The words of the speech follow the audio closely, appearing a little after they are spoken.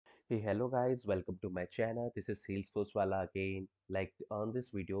Hey, hello guys, welcome to my channel. This is Salesforce Wala again. Like on this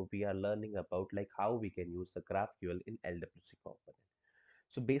video, we are learning about how we can use the GraphQL in LWC component.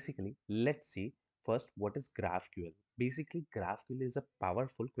 So basically, let's see first what is GraphQL. Basically, GraphQL is a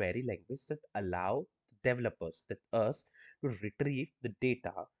powerful query language that allow developers, that us, to retrieve the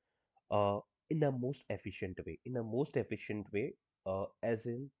data uh, in a most efficient way. In a most efficient way, as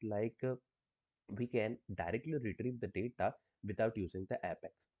in we can directly retrieve the data without using the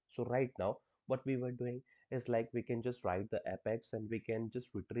apex. So right now what we were doing is we can just write the apex and we can just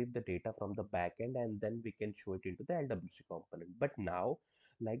retrieve the data from the backend and then we can show it into the LWC component. But now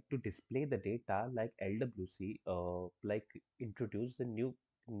to display the data, LWC introduce the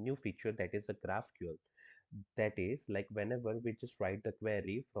new feature, that is the GraphQL. That is whenever we just write the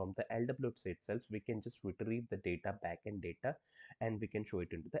query from the LWC itself, we can just retrieve the data, backend data, and we can show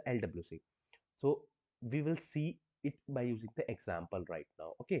it into the LWC. So we will see it by using the example right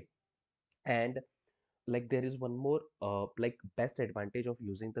now. Okay. And there is one more best advantage of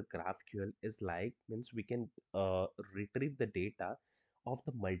using the GraphQL is means we can retrieve the data of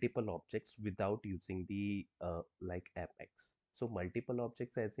the multiple objects without using the Apex. So multiple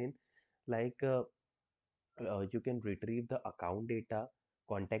objects as in like uh, you can retrieve the account data,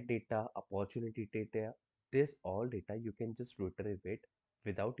 contact data, opportunity data. This all data you can just retrieve it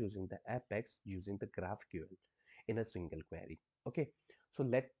without using the Apex, using the GraphQL in a single query. Okay, so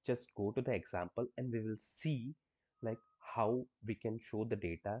let's just go to the example and we will see how we can show the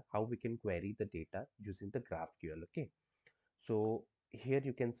data, how we can query the data using the GraphQL. Okay, so here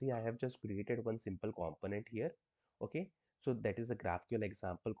you can see I have just created one simple component here. Okay, so that is a GraphQL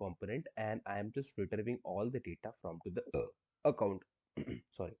example component and I am just retrieving all the data from to the account.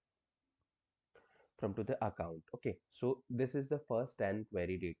 Sorry, from to the account. Okay, so this is the first 10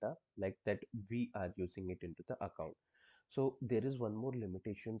 query data like that we are using it into the account. So there is one more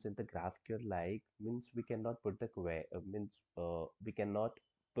limitations in the GraphQL, means we cannot put the we cannot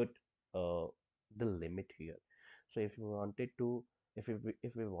put uh, the limit here. So if we wanted to, if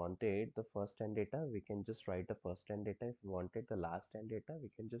we wanted the first 10 data, we can just write the first 10 data. If we wanted the last 10 data, we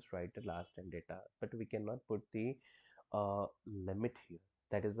can just write the last 10 data. But we cannot put the limit here.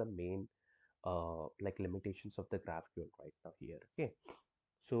 That is the main limitations of the GraphQL right now here. Okay,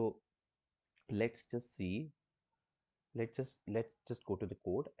 so let's just see, let's just go to the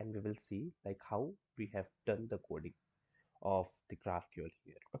code and we will see how we have done the coding of the GraphQL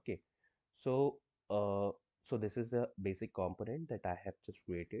here. Okay, so uh, so this is a basic component that I have just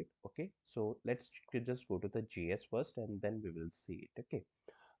created. Okay, so let's just go to the JS first and then we will see it. Okay,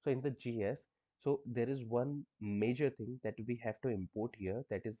 so in the JS, so there is one major thing that we have to import here,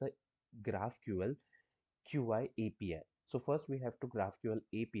 that is the GraphQL QI API. So first we have to GraphQL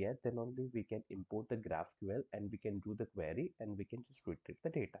API, then only we can import the GraphQL and we can do the query and we can just retrieve the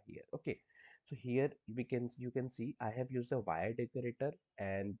data here. Okay. So here you can see I have used a wire decorator,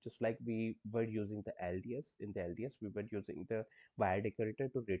 and just like we were using the LDS, in the LDS we were using the wire decorator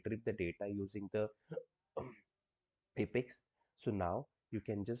to retrieve the data using the Apex. So now you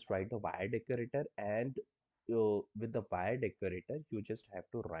can just write the wire decorator, and with the wire decorator you just have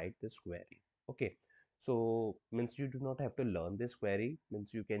to write this query. Okay, so means you do not have to learn this query, means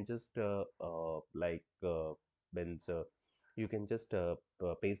you can just means you can just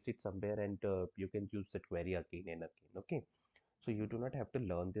paste it somewhere and you can use the query again and again. Okay, so you do not have to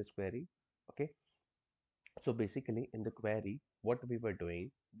learn this query. Okay, so basically in the query, what we were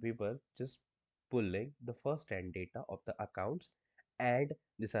doing, we were just pulling the first 10 data of the accounts, and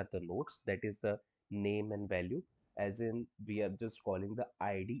these are the nodes, that is the name and value, as in we are just calling the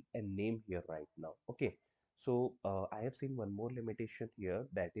ID and name here right now. Okay, so I have seen one more limitation here,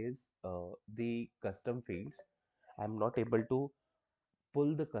 that is the custom fields. I'm not able to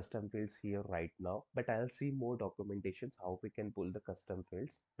pull the custom fields here right now, but I'll see more documentations how we can pull the custom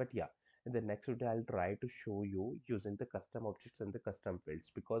fields. But yeah, in the next video I'll try to show you using the custom objects and the custom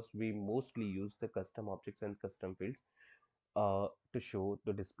fields, because we mostly use the custom objects and custom fields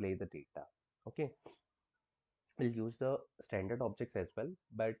to display the data. Okay, we'll use the standard objects as well,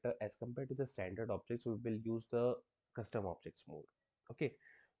 but as compared to the standard objects we will use the custom objects more. Okay,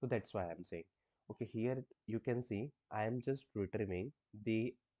 so that's why I'm saying, okay, here you can see I am just retrieving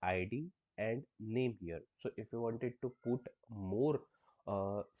the ID and name here. So if you wanted to put more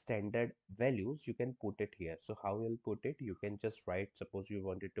standard values, you can put it here. So how you'll put it, you can just write, suppose you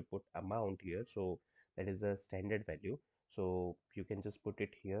wanted to put amount here, so that is a standard value, so you can just put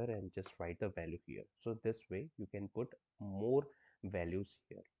it here and just write the value here. So this way you can put more values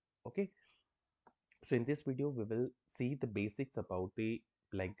here. Okay, so in this video we will see the basics about the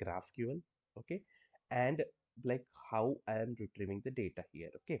GraphQL. Okay, and like how I am retrieving the data here.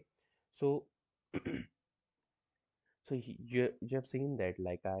 Okay, so so you have seen that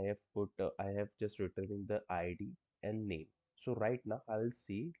like I have just retrieving the ID and name. So right now I will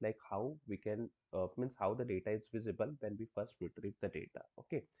see like how we can means how the data is visible when we first retrieve the data.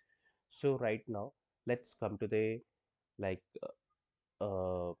 Okay, so right now let's come to the like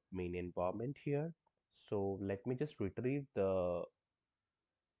main environment here. So let me just retrieve the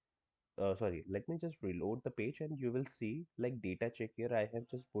sorry, let me just reload the page and you will see like data check here. I have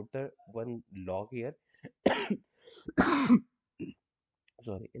just put the one log here.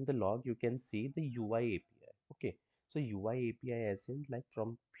 Sorry, in the log you can see the UI API. Okay, so UI API as in like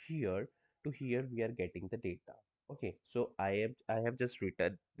from here to here we are getting the data. Okay, so I have just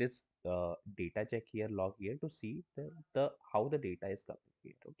written this data check here log here to see the how the data is coming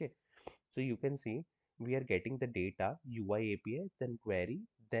here. Okay, so you can see we are getting the data UI API, then query,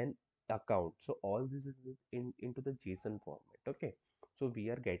 then account. So all this is into the JSON format. Okay, so we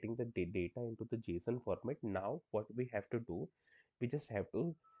are getting the data into the JSON format. Now what we have to do, we just have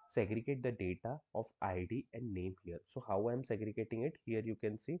to segregate the data of ID and name here. So how I'm segregating it here, you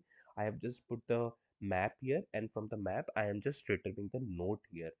can see I have just put the map here, and from the map I am just retrieving the node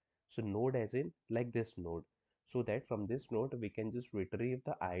here. So node as in like this node, so that from this node we can just retrieve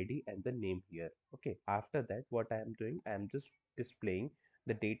the ID and the name here. Okay, after that what I am doing, I am just displaying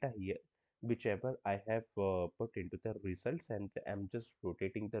the data here whichever I have put into the results, and I'm just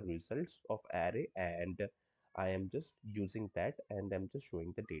rotating the results of array, and I am just using that, and I'm just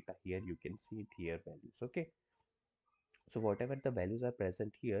showing the data here. You can see it here values. Okay, so whatever the values are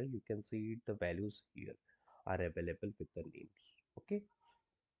present here, you can see the values here are available with the names. Okay,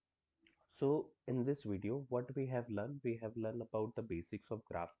 so in this video, what we have learned about the basics of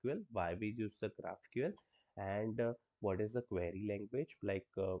GraphQL, why we use the GraphQL, and what is the query language, like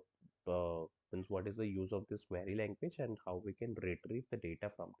means what is the use of this query language, and how we can retrieve the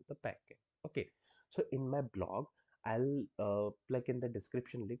data from the backend. Okay, so in my blog, I'll like in the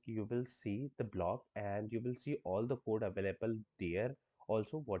description link, you will see the blog, and you will see all the code available there.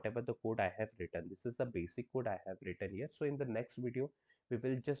 Also, whatever the code I have written, this is the basic code I have written here. So in the next video we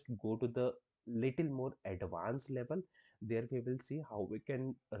will just go to the little more advanced level. There we will see how we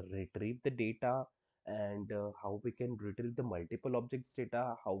can retrieve the data, and how we can retrieve the multiple objects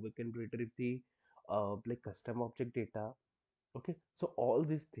data, how we can retrieve the like custom object data. Okay, so all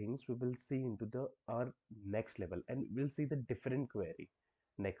these things we will see into the our next level, and we'll see the different query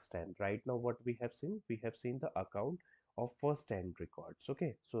next time. Right now what we have seen the account of first 10 records.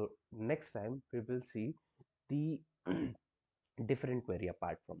 Okay, so next time we will see the different query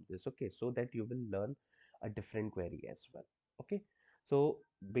apart from this. Okay, so that you will learn a different query as well. Okay, so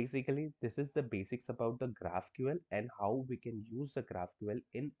basically this is the basics about the GraphQL and how we can use the GraphQL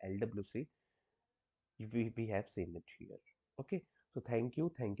in LWC. We have seen it here. Okay, so thank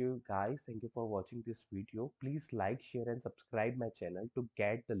you guys, thank you for watching this video. Please like, share and subscribe my channel to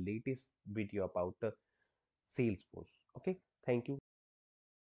get the latest video about the Salesforce. Okay, thank you.